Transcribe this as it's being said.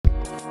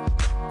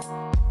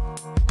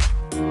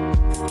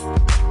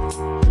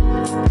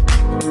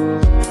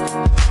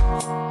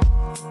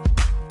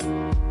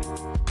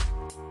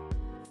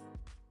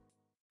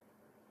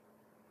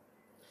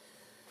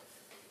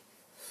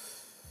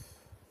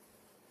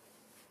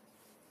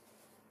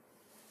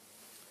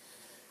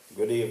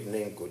Good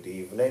evening, good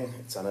evening.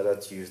 It's another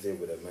Tuesday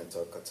with a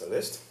mental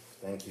catalyst.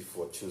 Thank you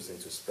for choosing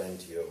to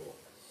spend your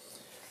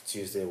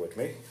Tuesday with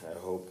me. I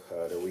hope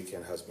the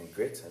weekend has been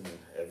great and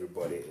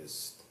everybody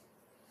is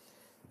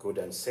good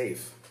and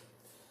safe.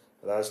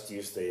 Last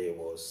Tuesday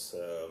was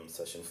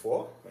session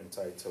 4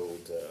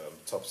 entitled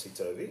Topsy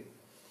Turvy.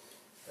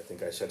 I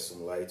think I shed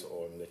some light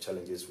on the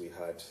challenges we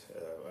had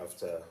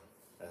after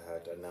I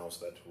had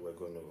announced that we were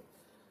going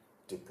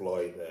to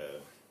deploy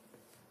the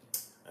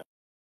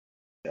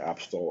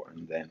App Store,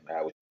 and then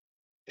I would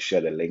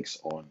share the links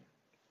on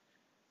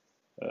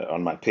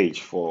my page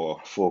for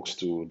folks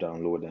to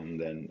download and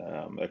then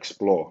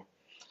explore.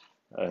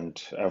 And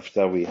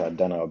after we had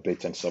done our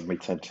bit and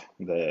submitted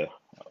the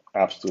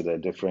apps to the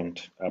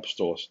different app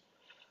stores,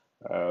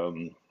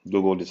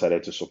 Google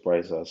decided to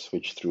surprise us,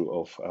 switch through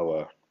of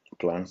our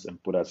plans,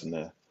 and put us in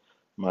a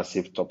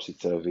massive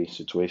topsy-turvy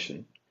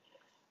situation.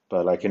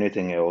 But like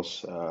anything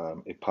else,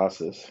 it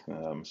passes.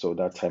 So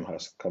that time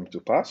has come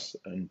to pass,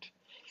 and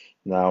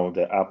now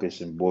the app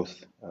is in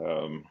both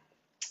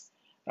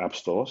app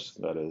stores.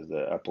 That is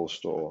the Apple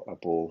Store,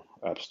 Apple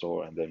App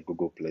Store, and then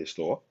Google Play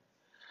Store.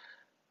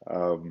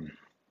 Um,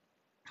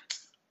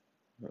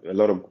 a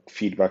lot of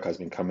feedback has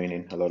been coming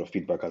in. A lot of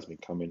feedback has been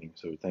coming in.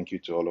 So thank you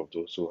to all of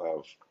those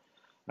who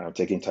have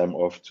taken time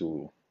off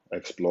to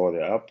explore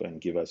the app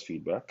and give us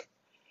feedback.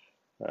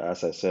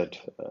 As I said,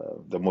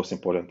 the most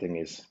important thing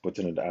is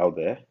putting it out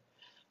there.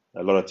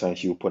 A lot of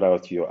times you put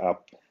out your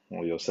app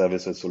or your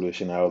service or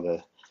solution out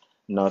there,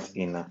 not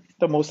in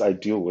the most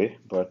ideal way,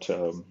 but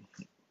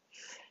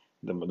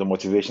the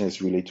motivation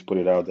is really to put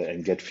it out there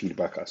and get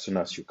feedback as soon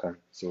as you can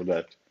so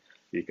that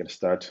you can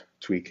start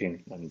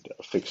tweaking and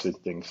fixing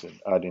things and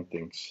adding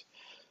things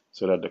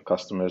so that the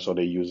customers or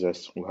the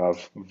users will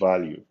have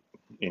value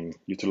in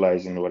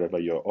utilizing whatever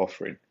you're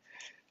offering.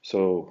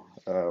 So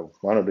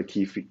one of the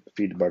key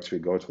feedbacks we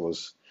got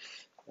was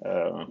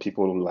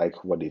people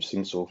like what they've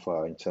seen so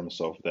far in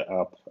terms of the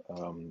app,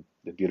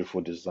 the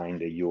beautiful design,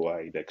 the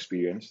UI, the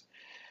experience.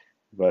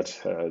 But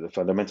the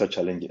fundamental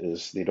challenge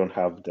is they don't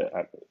have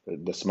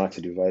the smart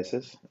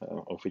devices,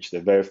 of which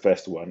the very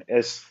first one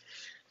is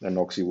the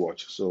Noxy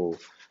watch. So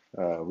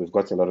we've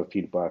got a lot of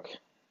feedback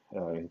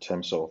in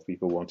terms of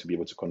people want to be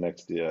able to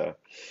connect their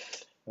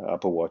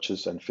Apple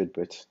Watches and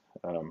Fitbit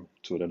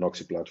to the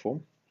Noxy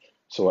platform.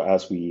 So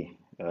as we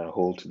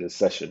hold this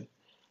session,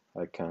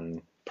 I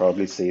can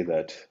probably say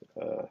that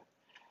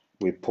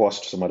we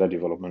paused some other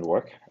development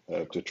work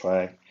to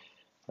try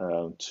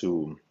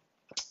to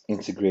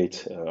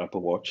integrate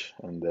Apple Watch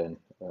and then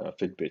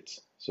Fitbit.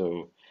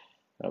 So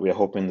we are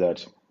hoping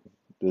that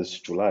this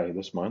July,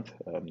 this month,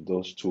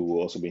 those two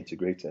will also be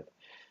integrated.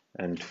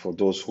 And for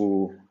those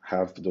who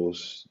have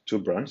those two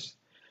brands,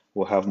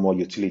 will have more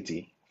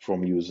utility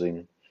from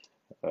using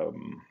the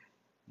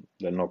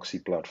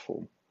Noxy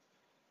platform.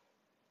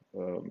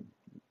 Um,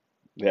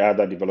 the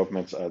other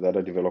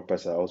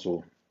developers are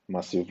also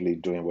massively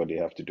doing what they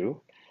have to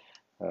do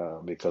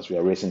because we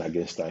are racing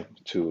against time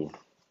to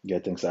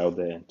get things out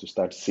there and to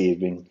start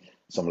saving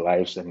some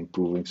lives and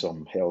improving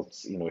some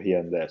health, here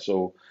and there.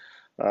 So,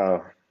 uh,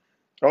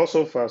 all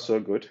so far so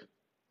good.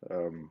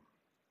 Um,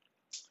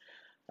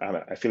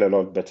 I feel a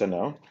lot better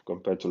now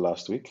compared to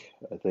last week.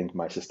 I think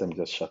my system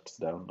just shut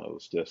down. I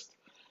was just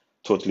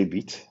totally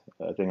beat.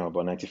 I think I'm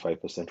about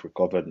 95%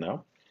 recovered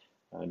now,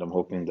 and I'm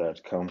hoping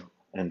that come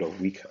end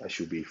of week I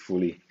should be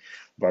fully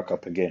back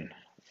up again.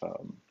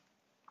 Um,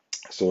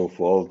 so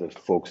for all the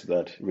folks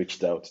that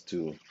reached out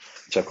to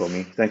check on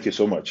me, thank you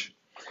so much.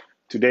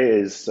 Today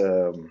is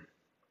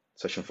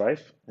session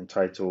 5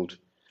 entitled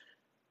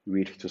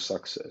Read to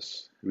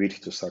Success. Read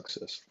to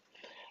Success.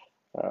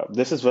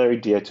 This is very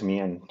dear to me,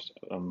 and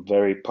I'm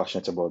very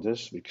passionate about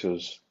this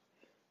because,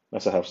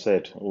 as I have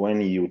said,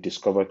 when you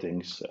discover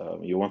things,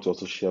 you want to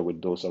also share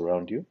with those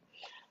around you.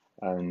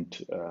 And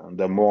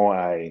the more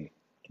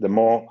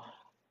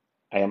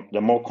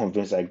the more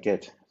convinced I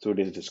get through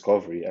this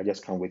discovery. I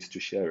just can't wait to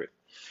share it.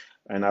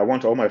 And I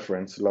want all my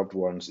friends, loved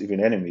ones,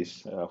 even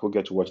enemies who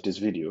get to watch this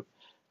video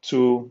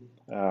to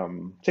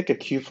take a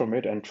cue from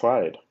it and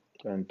try it.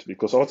 And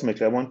because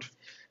ultimately, I want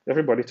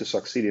everybody to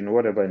succeed in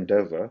whatever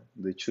endeavor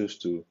they choose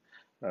to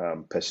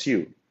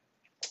pursue.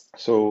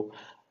 So,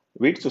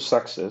 read to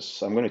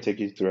success. I'm going to take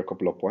you through a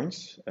couple of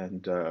points,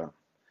 and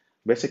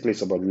basically,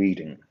 it's about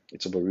reading.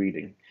 It's about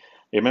reading.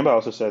 Remember, I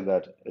also said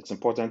that it's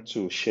important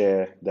to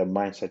share the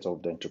mindset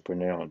of the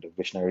entrepreneur, the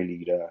visionary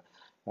leader.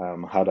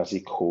 How does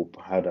he cope?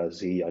 How does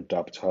he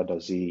adapt? How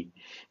does he,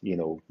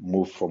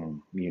 move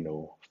from,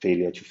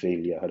 failure to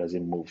failure? How does he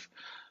move?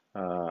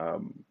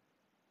 Um,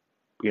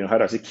 how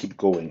does he keep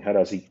going? How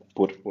does he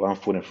put one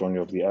foot in front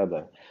of the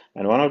other?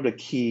 And one of the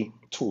key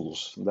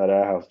tools that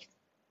I have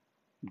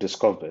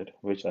discovered,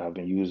 which I have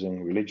been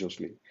using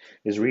religiously,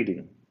 is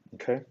reading.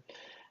 Okay.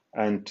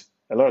 And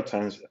a lot of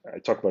times I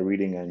talk about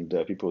reading,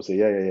 and people say,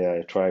 yeah, yeah, yeah,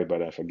 I try,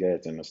 but I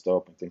forget and I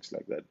stop and things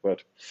like that.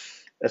 But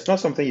it's not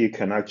something you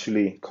can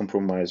actually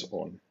compromise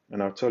on.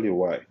 And I'll tell you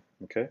why.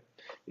 Okay.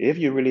 If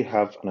you really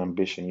have an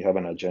ambition, you have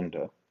an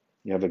agenda,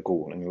 you have a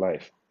goal in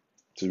life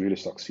to really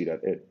succeed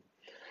at it,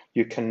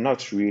 you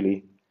cannot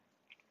really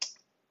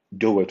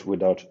do it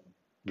without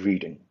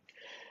reading.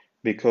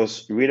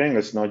 Because reading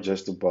is not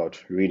just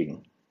about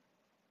reading,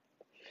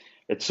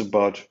 it's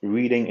about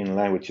reading in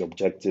line with your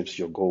objectives,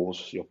 your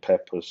goals, your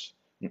purpose,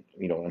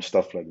 and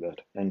stuff like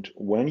that. And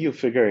when you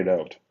figure it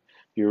out,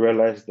 you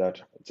realize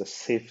that it's a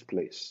safe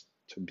place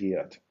to be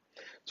at.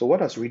 So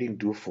what does reading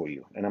do for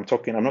you? And I'm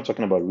not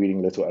talking about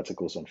reading little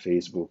articles on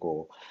Facebook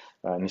or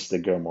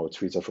Instagram or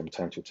Twitter from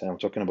time to time. I'm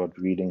talking about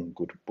reading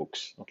good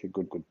books, okay,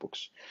 good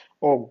books,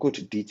 or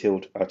good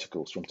detailed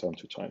articles from time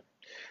to time.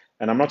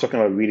 And I'm not talking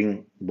about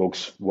reading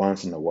books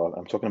once in a while.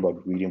 I'm talking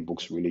about reading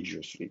books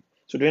religiously.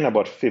 So doing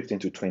about 15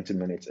 to 20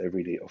 minutes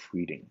every day of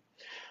reading.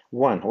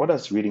 One, what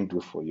does reading do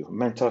for you?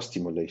 Mental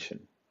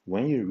stimulation.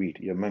 When you read,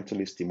 you're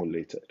mentally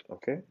stimulated,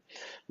 okay?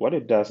 What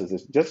it does is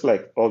it's just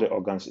like all the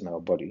organs in our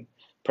body,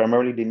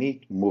 primarily they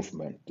need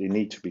movement. They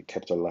need to be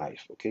kept alive,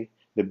 okay?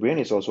 The brain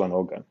is also an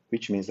organ,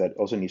 which means that it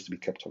also needs to be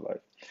kept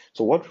alive.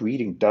 So what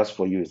reading does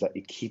for you is that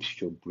it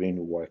keeps your brain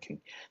working.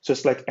 So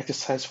it's like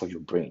exercise for your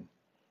brain.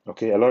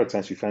 Okay, a lot of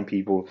times we find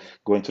people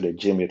going to the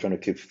gym, you're trying to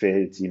keep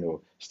fit,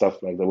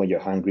 stuff like that. When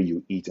you're hungry,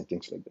 you eat and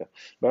things like that.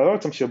 But a lot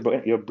of times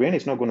your brain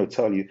is not going to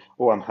tell you,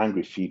 oh, I'm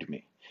hungry, feed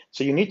me.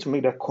 So you need to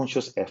make that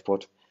conscious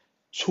effort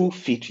to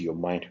feed your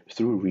mind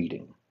through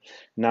reading.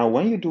 Now,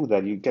 when you do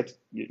that,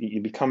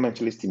 you become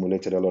mentally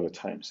stimulated a lot of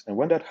times. And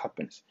when that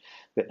happens,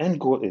 the end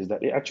goal is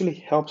that it actually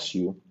helps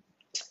you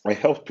or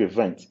helps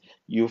prevent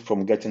you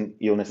from getting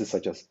illnesses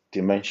such as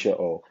dementia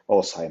or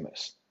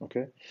Alzheimer's.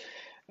 Okay.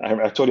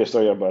 I told you a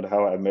story about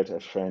how I met a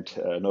friend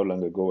not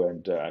long ago,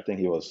 and I think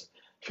he was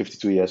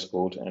 52 years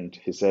old, and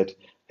he said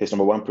his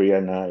number one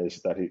prayer now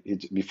is that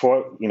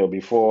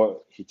before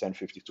he turned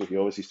 52, he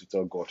always used to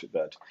tell God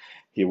that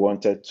he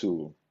wanted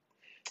to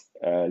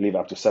live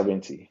up to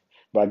 70.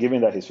 But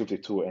given that he's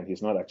 52 and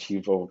he's not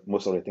achieved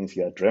most of the things he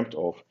had dreamt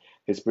of,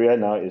 his prayer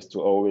now is to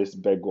always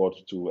beg God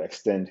to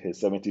extend his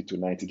 70 to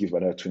 90, give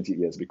another 20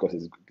 years because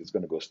it's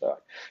going to go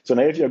start. So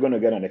now, if you're going to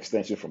get an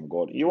extension from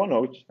God, you want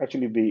to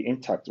actually be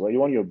intact, right? You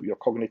want your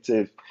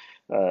cognitive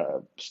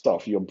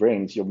stuff, your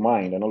brains, your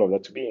mind, and all of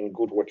that to be in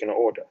good working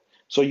order.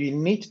 So you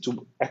need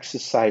to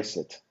exercise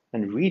it.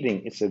 And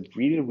reading is a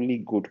really,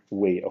 really good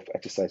way of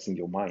exercising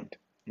your mind.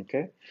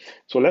 Okay?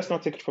 So let's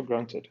not take it for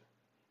granted.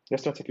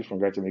 Let's not take it for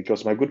granted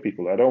because, my good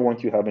people, I don't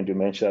want you having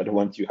dementia. I don't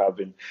want you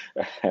having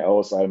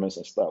Alzheimer's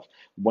and stuff.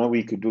 When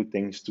we could do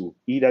things to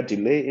either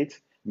delay it,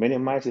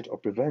 minimize it, or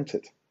prevent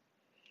it.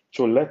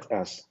 So let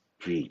us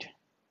read,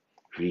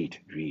 read,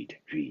 read,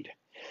 read.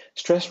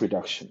 Stress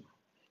reduction.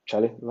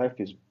 Charlie, life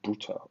is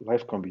brutal.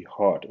 Life can be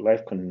hard.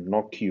 Life can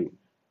knock you.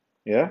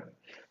 Yeah?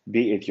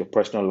 Be it your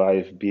personal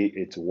life, be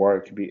it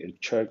work, be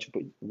it church,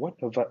 but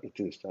whatever it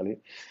is, Charlie,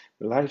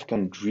 life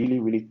can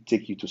really, really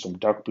take you to some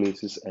dark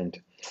places, and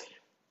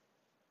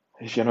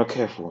if you're not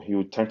careful,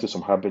 you turn to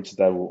some habits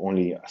that will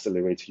only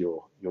accelerate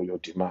your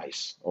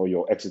demise or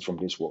your exit from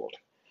this world.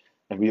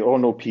 And we all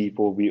know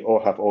people, we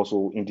all have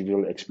also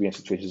individual experience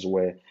situations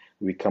where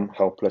we become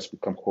helpless,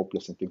 become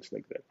hopeless, and things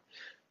like that.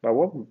 But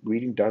what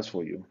reading does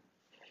for you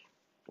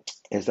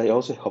is that it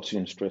also helps you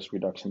in stress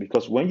reduction,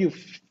 because when you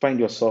find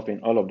yourself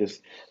in all of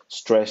these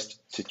stressed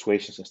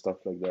situations and stuff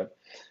like that,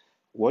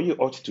 what you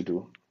ought to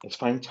do is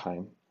find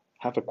time,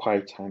 have a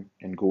quiet time,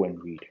 and go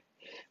and read.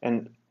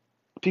 And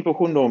people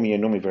who know me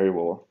and know me very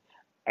well,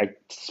 I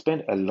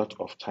spend a lot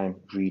of time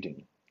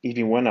reading.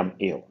 Even when I'm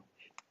ill,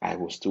 I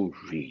will still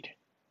read.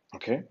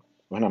 Okay?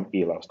 When I'm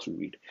ill, I'll still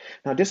read.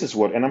 Now, this is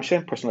what, and I'm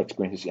sharing personal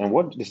experiences, and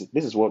what this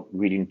is what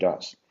reading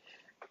does.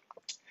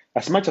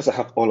 As much as I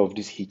have all of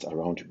this heat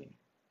around me,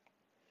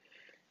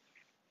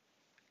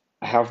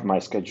 I have my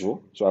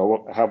schedule.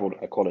 So I have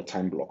what I call a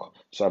time block.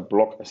 So I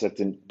block a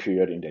certain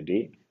period in the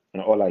day,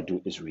 and all I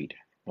do is read.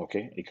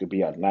 Okay? It could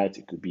be at night,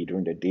 it could be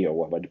during the day or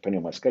whatever, depending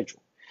on my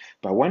schedule.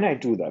 But when I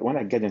do that, when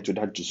I get into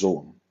that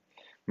zone,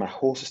 my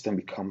whole system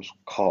becomes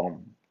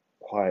calm,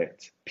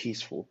 quiet,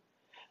 peaceful,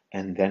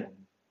 and then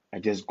I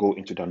just go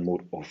into that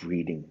mode of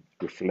reading,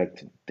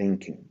 reflecting,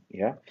 thinking.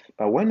 Yeah.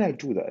 But when I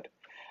do that,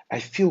 I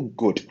feel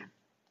good.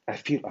 I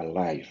feel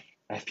alive.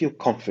 I feel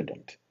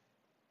confident.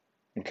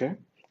 Okay.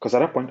 Because at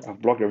that point,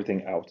 I've blocked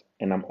everything out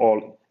and I'm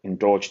all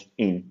indulged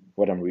in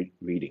what I'm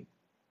reading.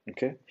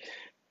 Okay.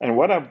 And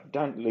what I've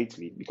done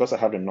lately, because I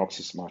have the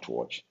Noxy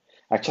smartwatch,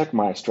 I check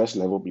my stress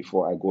level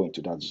before I go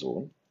into that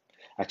zone.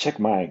 I check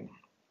my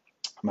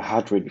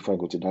heart rate before I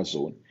go to that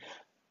zone.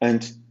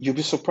 And you'll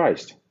be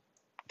surprised.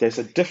 There's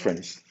a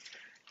difference,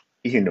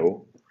 you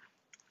know,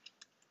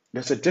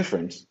 there's a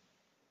difference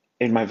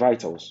in my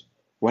vitals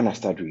when I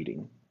start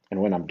reading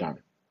and when I'm done.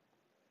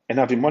 And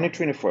I've been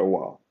monitoring it for a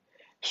while.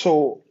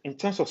 So, in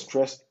terms of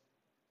stress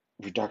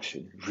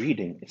reduction,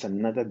 reading is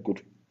another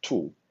good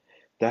tool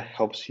that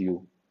helps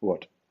you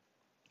what?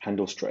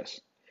 Handle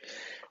stress.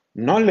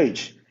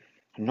 Knowledge,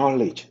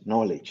 knowledge.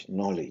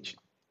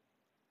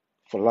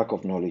 For lack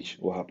of knowledge,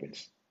 what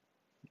happens?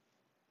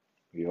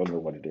 We all know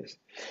what it is.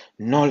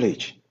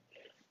 Knowledge.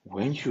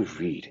 When you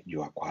read,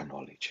 you acquire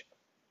knowledge.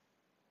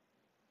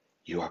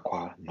 You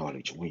acquire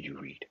knowledge when you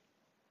read.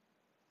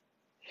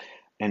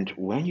 And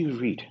when you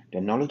read,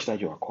 the knowledge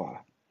that you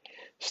acquire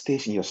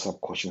stays in your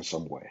subconscious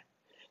somewhere.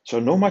 So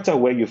no matter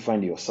where you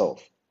find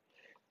yourself,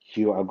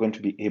 you are going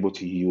to be able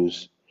to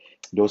use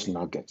those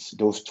nuggets,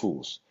 those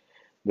tools,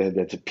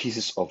 the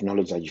pieces of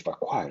knowledge that you've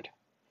acquired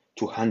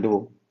to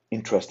handle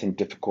interesting,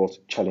 difficult,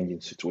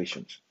 challenging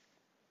situations.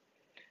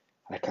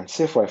 I can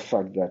say for a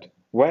fact that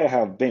where I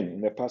have been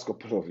in the past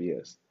couple of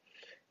years,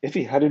 if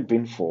it hadn't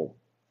been for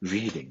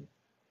reading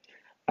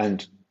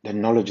and the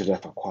knowledge that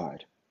I've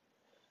acquired,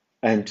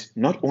 and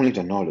not only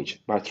the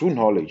knowledge, but through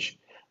knowledge,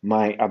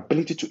 my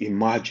ability to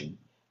imagine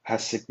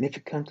has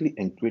significantly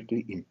and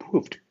greatly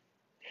improved.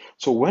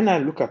 So when I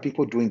look at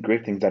people doing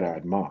great things that I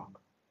admire,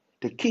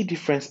 the key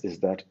difference is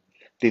that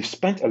they've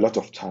spent a lot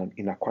of time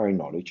in acquiring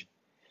knowledge,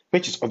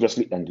 which is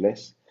obviously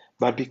endless.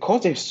 But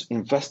because they've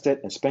invested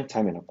and spent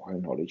time in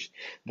acquiring knowledge,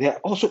 they are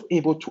also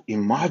able to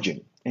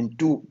imagine and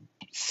do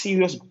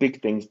serious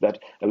big things that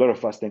a lot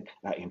of us think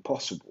are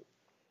impossible.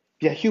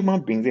 They are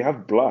human beings, they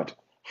have blood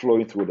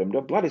flowing through them.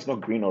 The blood is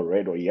not green or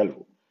red or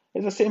yellow.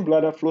 It's the same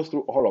blood that flows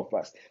through all of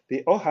us.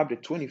 They all have the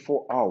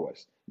 24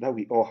 hours that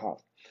we all have.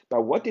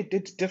 But what they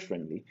did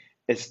differently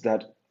is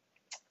that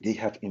they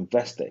have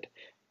invested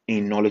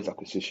in knowledge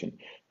acquisition,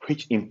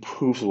 which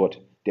improves what?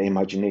 Their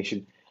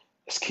imagination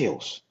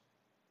skills.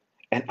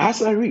 And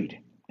as I read,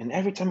 and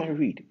every time I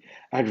read,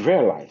 I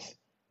realize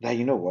that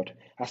you know what?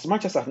 As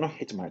much as I've not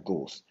hit my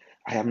goals,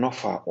 I am not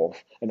far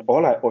off. And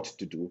all I ought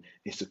to do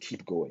is to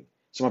keep going.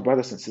 So, my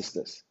brothers and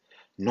sisters,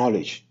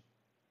 knowledge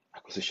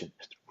acquisition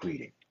is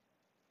reading.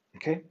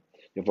 Okay?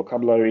 Your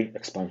vocabulary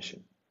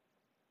expansion.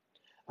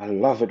 I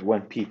love it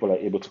when people are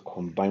able to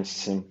combine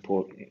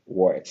simple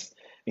words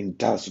in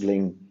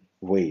dazzling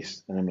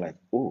ways. And I'm like,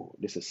 oh,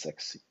 this is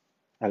sexy.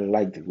 I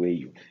like the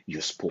way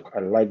you spoke. I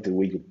like the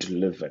way you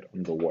delivered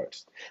on the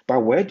words.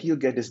 But where do you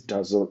get this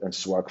dazzle and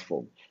swag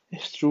from?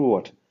 It's through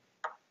what?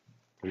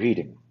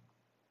 Reading.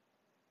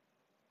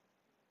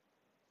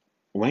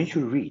 When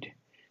you read,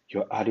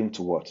 you're adding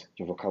to what?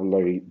 Your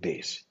vocabulary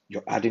base.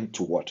 You're adding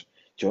to what?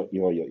 Your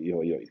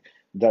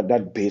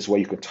that base where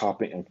you could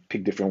tap in and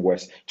pick different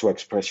words to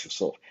express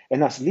yourself.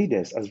 And as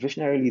leaders, as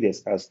visionary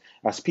leaders,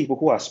 as people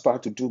who aspire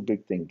to do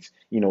big things,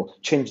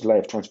 change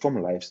life,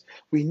 transform lives,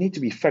 we need to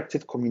be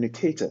effective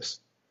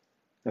communicators.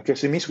 Okay,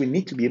 so it means we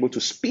need to be able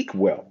to speak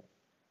well.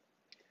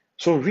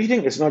 So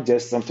reading is not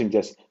just something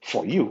just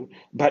for you,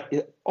 but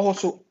it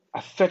also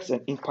affects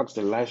and impacts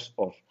the lives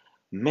of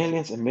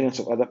millions and millions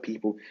of other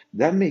people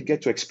that may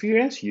get to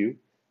experience you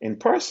in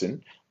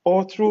person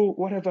or through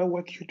whatever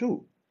work you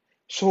do.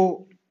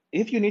 So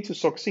if you need to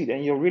succeed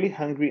and you're really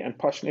hungry and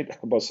passionate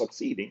about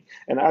succeeding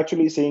and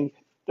actually saying,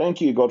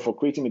 thank you, God, for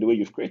creating me the way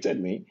you've created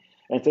me,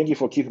 and thank you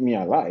for keeping me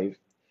alive,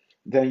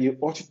 then you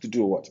ought to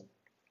do what?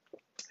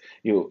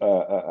 You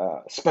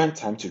spend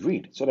time to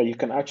read so that you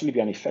can actually be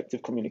an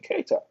effective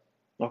communicator.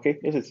 Okay,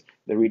 this is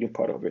the reading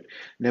part of it.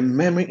 The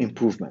memory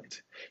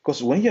improvement.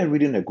 Because when you're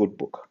reading a good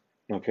book,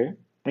 okay,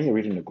 when you're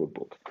reading a good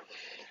book,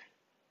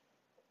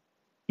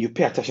 you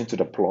pay attention to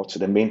the plot,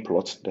 the main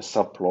plot, the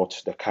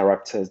subplot, the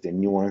characters, the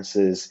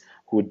nuances,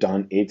 who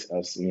done it,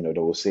 as they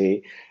will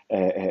say.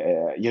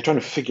 You're trying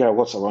to figure out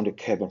what's around the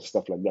curve and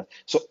stuff like that.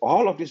 So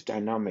all of these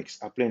dynamics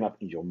are playing up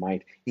in your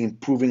mind,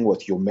 improving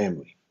what your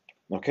memory.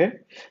 Okay,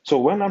 so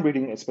when I'm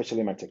reading,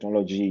 especially my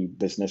technology,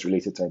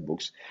 business-related type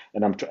books,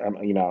 and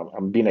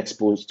I'm being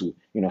exposed to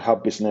how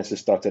businesses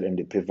started and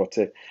they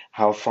pivoted,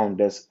 how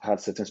founders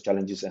had certain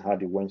challenges and how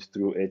they went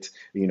through it.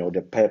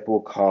 The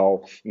purple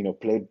cow,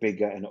 play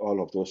bigger, and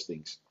all of those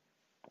things.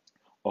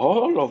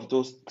 All of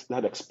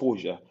that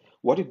exposure,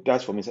 what it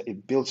does for me is that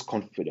it builds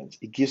confidence.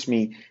 It gives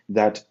me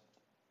that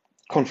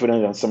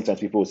confident, and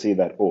sometimes people will say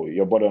that, oh,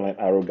 you're borderline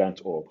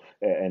arrogant or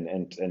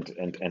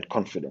and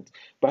confident.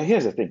 But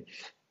here's the thing: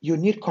 you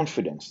need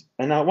confidence,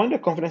 and now when the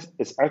confidence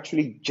is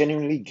actually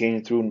genuinely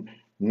gained through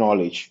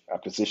knowledge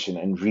acquisition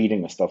and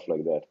reading and stuff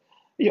like that,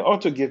 you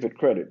ought to give it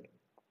credit.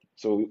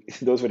 So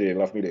those who they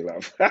laugh me, they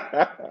laugh.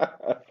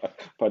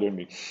 Pardon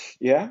me.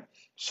 Yeah.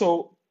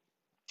 So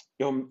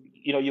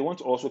you want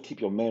to also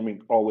keep your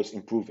memory always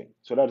improving.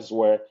 So that is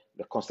where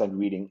the constant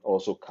reading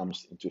also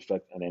comes into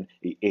effect, and then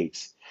it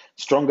aids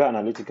stronger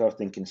analytical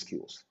thinking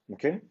skills.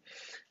 Okay.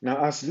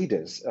 Now, as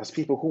leaders, as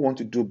people who want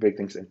to do big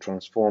things and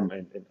transform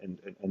and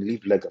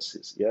leave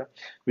legacies, yeah,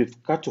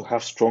 we've got to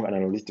have strong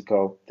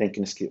analytical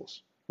thinking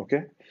skills.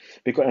 Okay.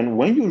 And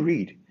when you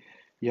read,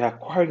 you're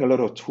acquiring a lot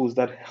of tools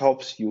that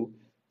helps you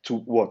to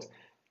what?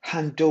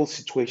 Handle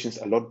situations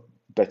a lot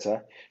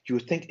better. You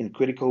think in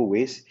critical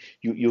ways.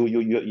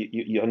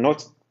 You're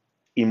not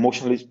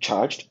emotionally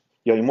charged.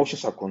 Your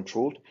emotions are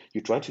controlled.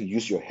 You try to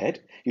use your head.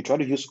 You try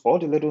to use all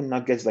the little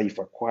nuggets that you've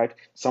acquired,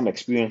 some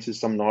experiences,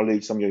 some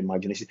knowledge, some of your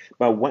imagination.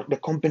 But when the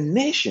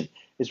combination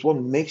is what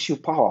makes you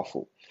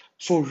powerful.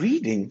 So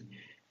reading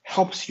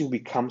helps you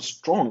become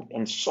strong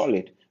and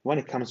solid when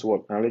it comes to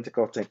what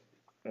analytical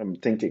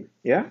thinking.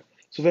 Yeah,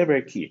 so very,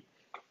 very key.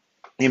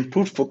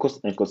 Improved focus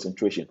and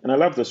concentration. And I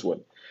love this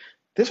one.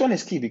 This one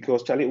is key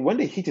because, Charlie, when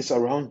the heat is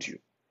around you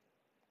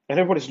and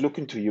everybody's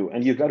looking to you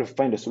and you got to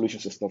find the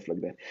solutions and stuff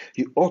like that,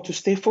 you ought to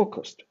stay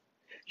focused.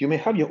 You may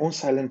have your own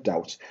silent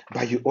doubts,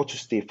 but you ought to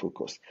stay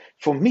focused.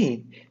 For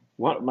me,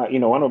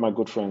 one of my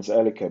good friends,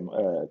 Elikem,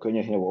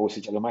 Konya here, will always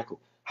say,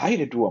 Michael, how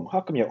you do them?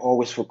 How come you're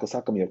always focused?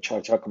 How come you're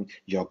church? How come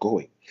you're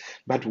going?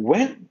 But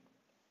when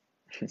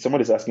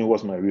somebody's asking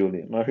what's my real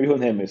name, my real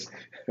name is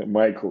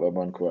Michael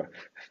Amankwa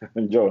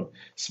John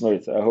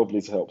Smith. I hope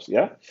this helps.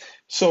 Yeah.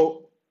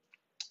 So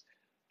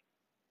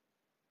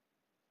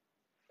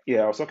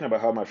yeah, I was talking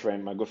about how my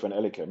good friend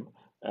Elikem,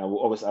 will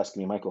always ask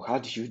me, Michael, how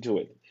did you do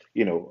it?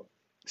 You know,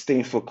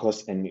 staying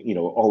focused and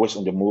always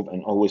on the move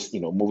and always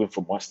moving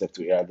from one step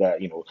to the other.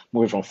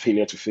 Moving from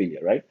failure to failure,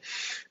 right?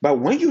 But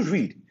when you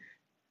read,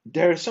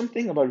 there is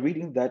something about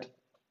reading that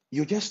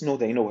you just know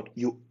that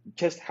you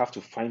just have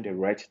to find the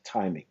right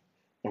timing.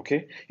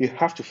 Okay, you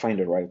have to find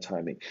the right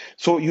timing.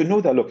 So you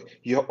know that look,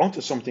 you're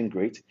onto something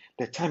great.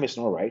 The time is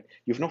not right.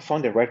 You've not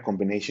found the right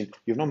combination.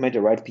 You've not met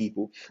the right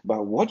people.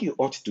 But what you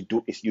ought to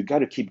do is you got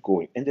to keep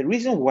going. And the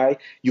reason why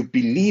you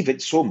believe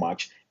it so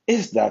much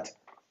is that,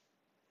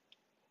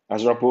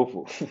 as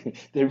Rapopo,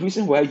 the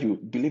reason why you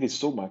believe it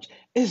so much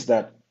is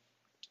that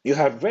you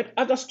have read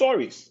other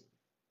stories.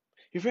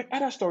 You've read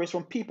other stories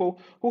from people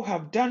who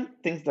have done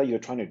things that you're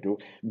trying to do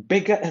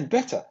bigger and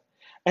better.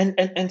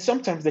 And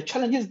sometimes the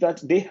challenges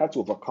that they had to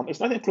overcome is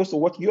nothing close to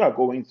what you are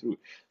going through.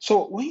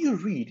 So when you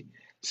read,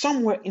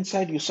 somewhere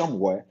inside you,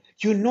 somewhere,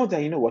 you know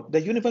that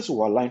the universe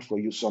will align for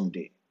you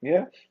someday.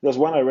 Yeah. There's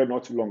one I read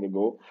not too long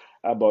ago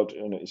about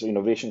it's an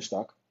innovation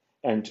stock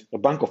and the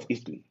Bank of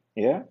Italy.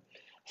 Yeah.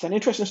 It's an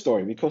interesting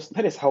story because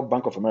that is how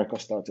Bank of America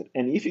started.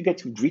 And if you get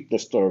to read the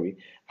story,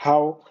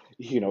 how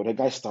the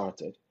guy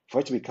started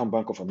for it to become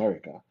Bank of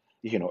America,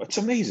 it's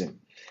amazing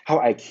how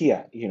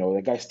IKEA,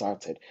 the guy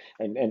started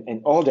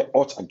and all the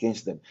odds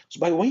against them.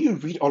 So but when you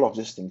read all of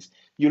these things,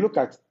 you look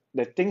at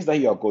the things that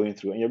you are going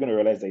through and you're going to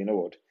realize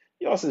that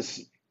yours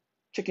is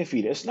chicken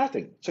feed, it's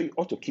nothing. So you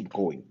ought to keep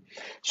going.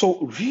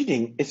 So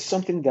reading is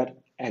something that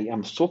I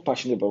am so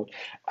passionate about.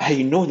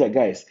 I know that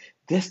guys,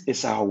 this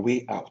is our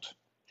way out.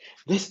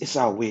 This is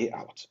our way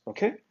out.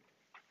 Okay.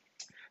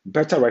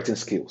 Better writing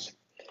skills.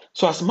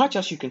 So as much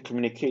as you can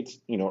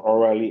communicate,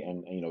 orally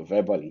and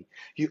verbally,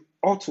 you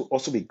ought to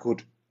also be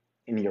good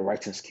in your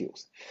writing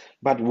skills.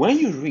 But when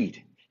you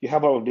read, you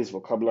have all of this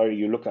vocabulary.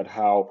 You look at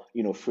how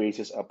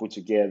phrases are put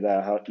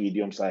together, how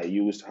idioms are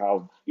used,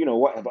 how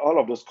whatever, all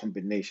of those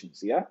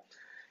combinations. Yeah,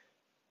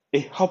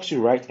 it helps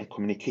you write and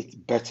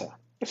communicate better.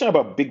 It's not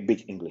about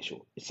big English.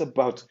 It's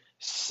about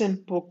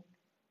simple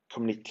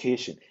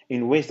communication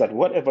in ways that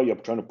whatever you're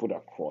trying to put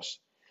across,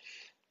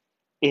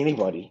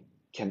 anybody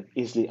can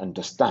easily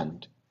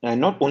understand, and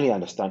not only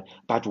understand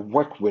but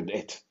work with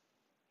it.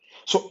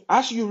 So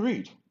as you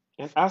read,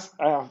 and as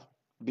I have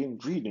been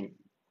reading,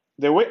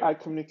 the way I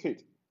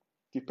communicate,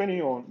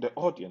 depending on the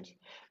audience,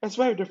 it's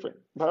very different.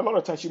 But a lot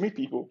of times you meet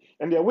people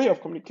and their way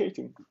of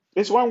communicating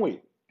is one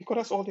way because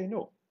that's all they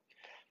know.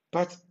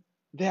 But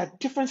there are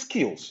different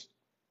skills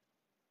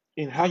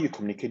in how you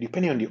communicate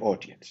depending on the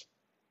audience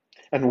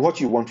and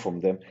what you want from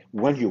them,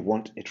 when you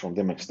want it from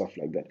them, and stuff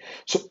like that.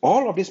 So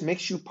all of this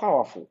makes you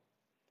powerful.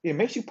 It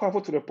makes you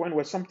powerful to the point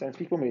where sometimes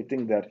people may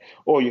think that,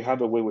 oh, you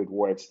have a way with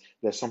words,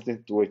 there's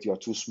something to it, you're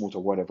too smooth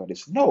or whatever it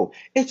is. No,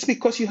 it's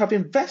because you have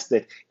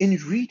invested in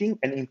reading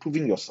and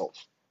improving yourself.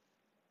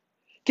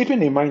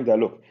 Keeping in mind that,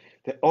 look,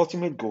 the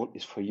ultimate goal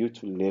is for you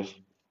to live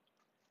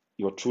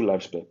your true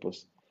life's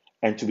purpose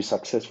and to be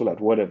successful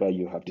at whatever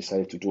you have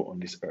decided to do on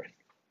this earth.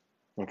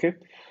 Okay?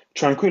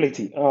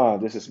 Tranquility. Ah,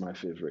 this is my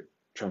favorite.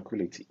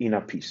 Tranquility, inner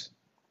peace.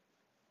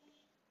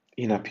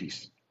 Inner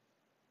peace.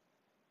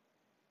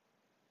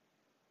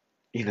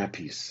 Inner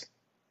peace.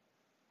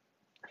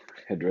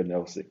 Edward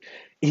Nelson.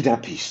 Inner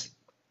peace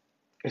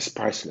is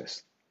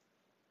priceless.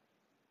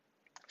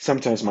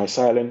 Sometimes my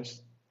silence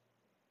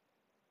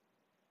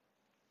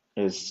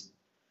is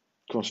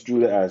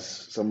construed as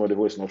somebody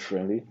who is not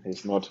friendly,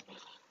 he's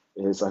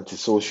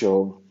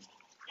antisocial,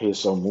 he's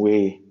some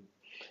way.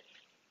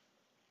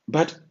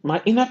 But my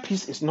inner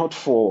peace is not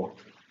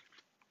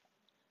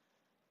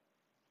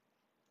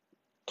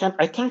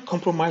I can't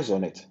compromise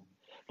on it.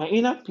 My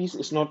inner peace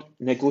is not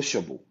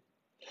negotiable.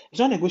 It's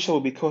not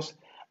negotiable because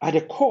at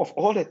the core of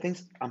all the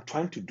things I'm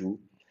trying to do,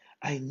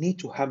 I need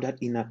to have that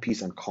inner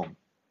peace and calm.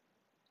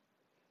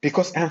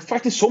 Because I'm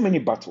fighting so many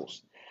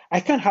battles.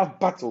 I can't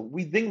have battle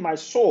within my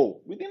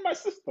soul, within my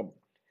system.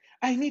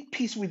 I need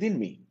peace within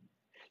me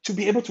to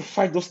be able to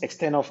fight those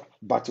external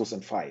battles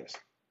and fires.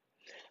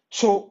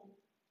 So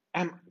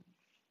um,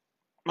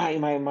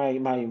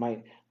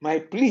 my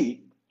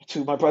plea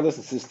to my brothers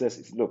and sisters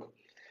is look,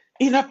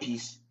 inner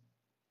peace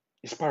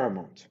is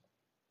paramount.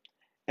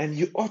 And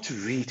you ought to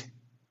read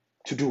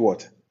to do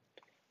what?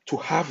 To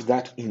have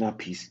that inner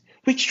peace,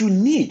 which you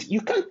need.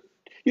 You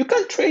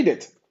can't trade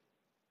it.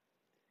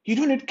 You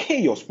don't need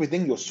chaos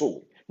within your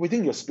soul,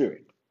 within your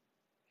spirit.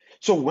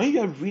 So when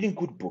you are reading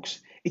good books,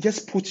 it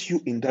just puts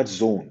you in that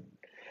zone.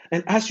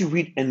 And as you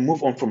read and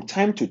move on from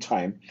time to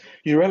time,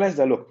 you realize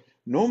that look,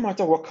 no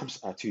matter what comes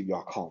at you, you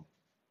are calm.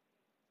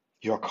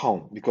 You are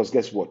calm because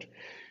guess what?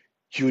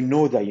 You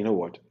know that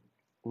what?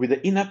 With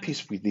the inner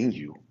peace within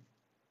you,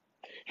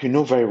 you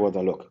know very well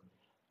that look,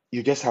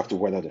 you just have to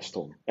weather the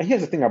storm. And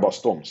here's the thing about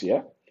storms,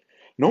 yeah?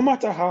 No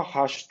matter how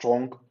harsh,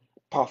 strong,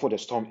 powerful the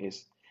storm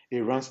is, it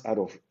runs out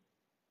of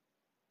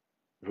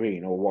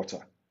rain or water.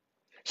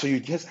 So you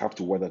just have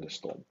to weather the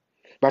storm.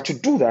 But to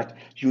do that,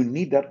 you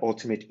need that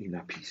ultimate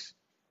inner peace.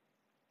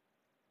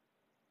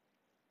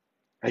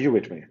 Are you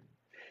with me?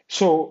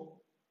 So,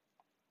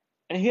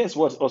 and here's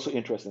what's also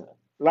interesting.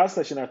 Last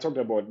session, I talked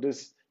about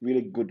this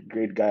really good,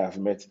 great guy I've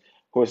met,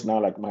 who is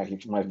now like my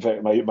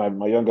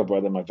younger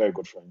brother, my very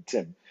good friend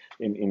Tim.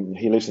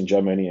 He lives in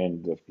Germany,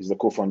 and he's the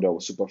co-founder of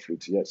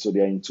Superfruit. Yeah, so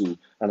they're into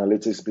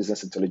analytics,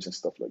 business intelligence,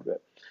 stuff like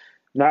that.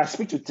 Now I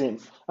speak to Tim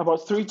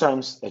about 3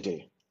 times a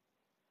day.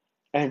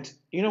 And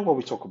you know what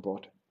we talk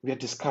about? We are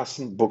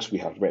discussing books we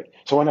have read.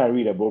 So when I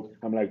read a book,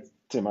 I'm like,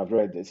 Tim, I've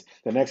read this.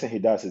 The next thing he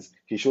does is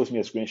he shows me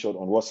a screenshot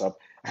on WhatsApp.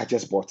 I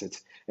just bought it.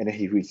 And then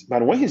he reads.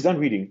 But when he's done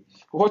reading,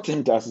 what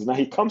Tim does is now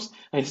he comes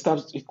and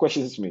he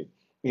questions me,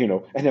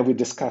 and then we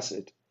discuss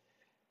it.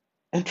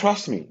 And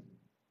trust me,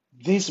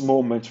 these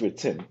moments with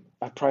Tim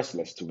are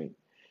priceless to me.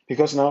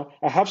 Because now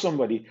I have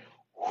somebody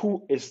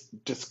who is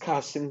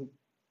discussing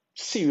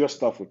serious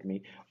stuff with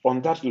me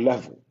on that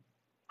level,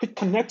 which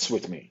connects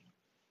with me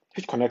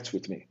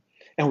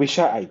and we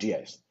share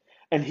ideas.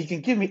 And he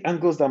can give me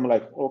angles that I'm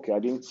like, okay, I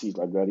didn't see it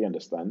like that, I didn't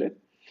understand it.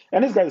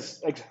 And this guy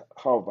is ex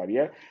Harvard,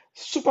 yeah,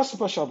 super,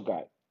 super sharp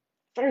guy,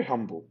 very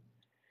humble.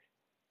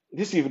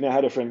 This evening, I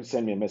had a friend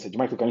send me a message,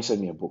 Michael, can you send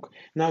me a book?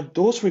 Now,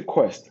 those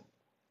requests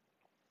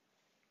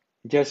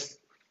just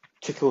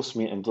tickles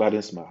me and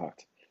gladdens my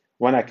heart.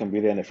 When I can be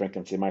there and a friend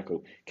can say,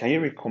 Michael, can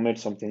you recommend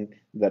something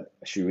that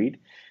I should read?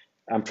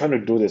 I'm trying to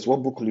do this.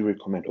 What book will you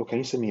recommend? Oh, can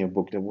you send me a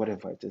book? Then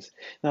whatever it is.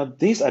 Now,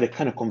 these are the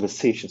kind of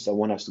conversations I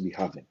want us to be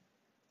having.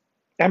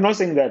 I'm not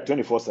saying that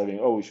 24/7,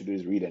 all we should do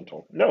is read and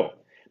talk. No.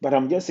 But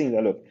I'm just saying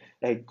that, look,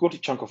 a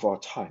good chunk of our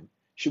time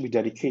should be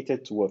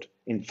dedicated to what?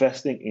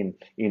 Investing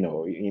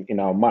in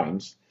our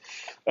minds,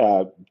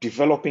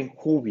 developing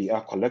who we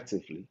are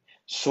collectively,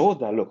 so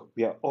that, look,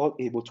 we are all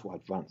able to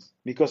advance.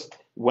 Because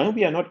when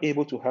we are not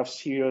able to have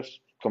serious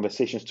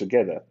conversations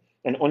together,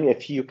 and only a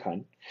few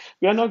can,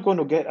 we are not going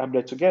to get up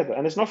there together.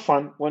 And it's not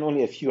fun when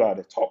only a few are at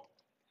the top.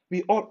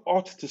 We all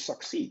ought to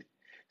succeed.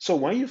 So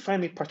when you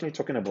find me passionately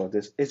talking about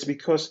this, it's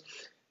because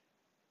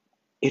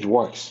it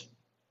works.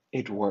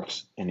 It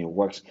works and it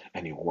works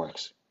and it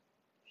works.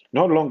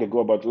 Not long ago,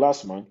 about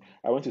last month,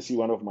 I went to see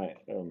one of my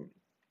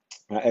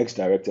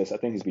ex-directors. I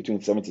think he's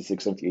between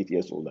 76, 78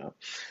 years old now.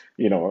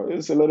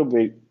 It's a little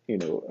bit,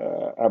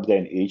 up there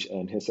in age,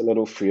 and he's a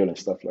little frail and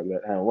stuff like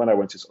that. And when I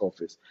went to his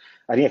office,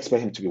 I didn't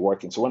expect him to be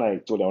working. So when I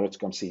told him I wanted to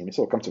come see him, he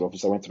said, "Oh, come to the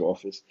office." I went to the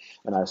office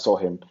and I saw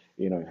him,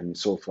 and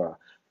so far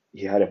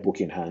he had a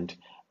book in hand.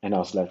 And I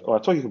was like, "Oh, I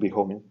thought you could be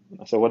home."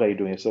 I said, "What are you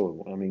doing?"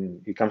 So, I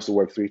mean, he comes to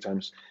work 3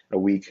 times a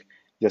week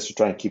just to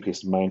try and keep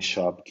his mind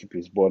sharp, keep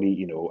his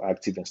body,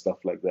 active and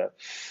stuff like that.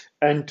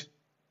 And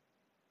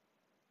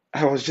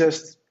I was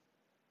just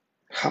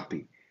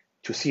happy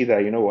to see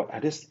that, you know what,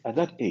 at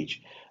that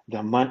age,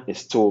 the man is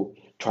still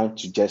trying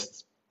to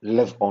just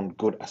live on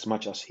good as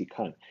much as he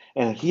can.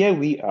 And here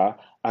we are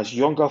as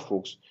younger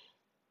folks,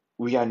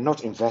 we are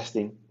not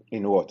investing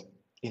in what?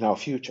 In our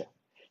future.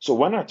 So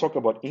when I talk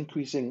about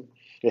increasing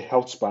the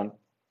health span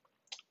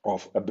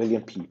of 1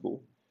 billion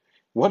people,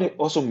 what it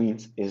also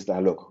means is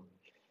that, look,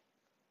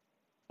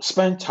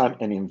 spend time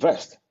and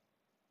invest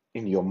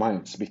in your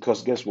minds,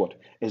 because guess what?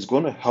 It's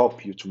going to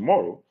help you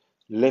tomorrow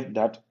live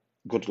that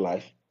good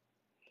life.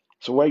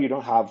 So where you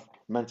don't have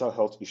mental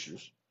health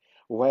issues,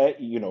 where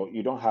you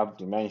don't have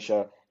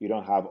dementia, you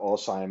don't have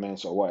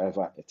Alzheimer's or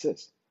whatever it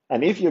is.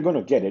 And if you're going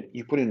to get it,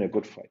 you put in a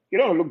good fight. You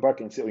don't look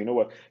back and say, "Oh, you know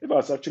what? If I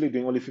was actually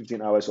doing only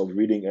 15 hours of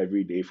reading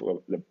every day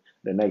for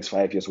the next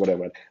 5 years,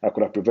 whatever, I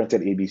could have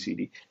prevented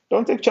ABCD."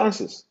 Don't take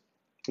chances.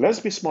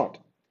 Let's be smart.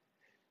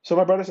 So,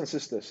 my brothers and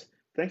sisters,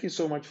 thank you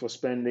so much for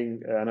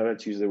spending another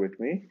Tuesday with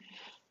me.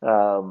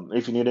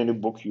 If you need any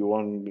book you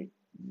want me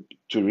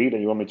to read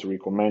and you want me to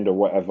recommend or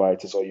whatever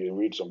it is, or you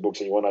read some books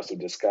and you want us to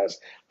discuss,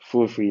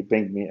 feel free,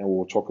 ping me and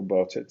we'll talk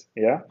about it.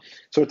 Yeah.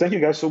 So thank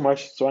you guys so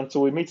much. So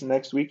until we meet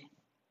next week,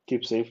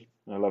 keep safe.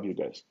 I love you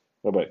guys.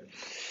 Bye bye.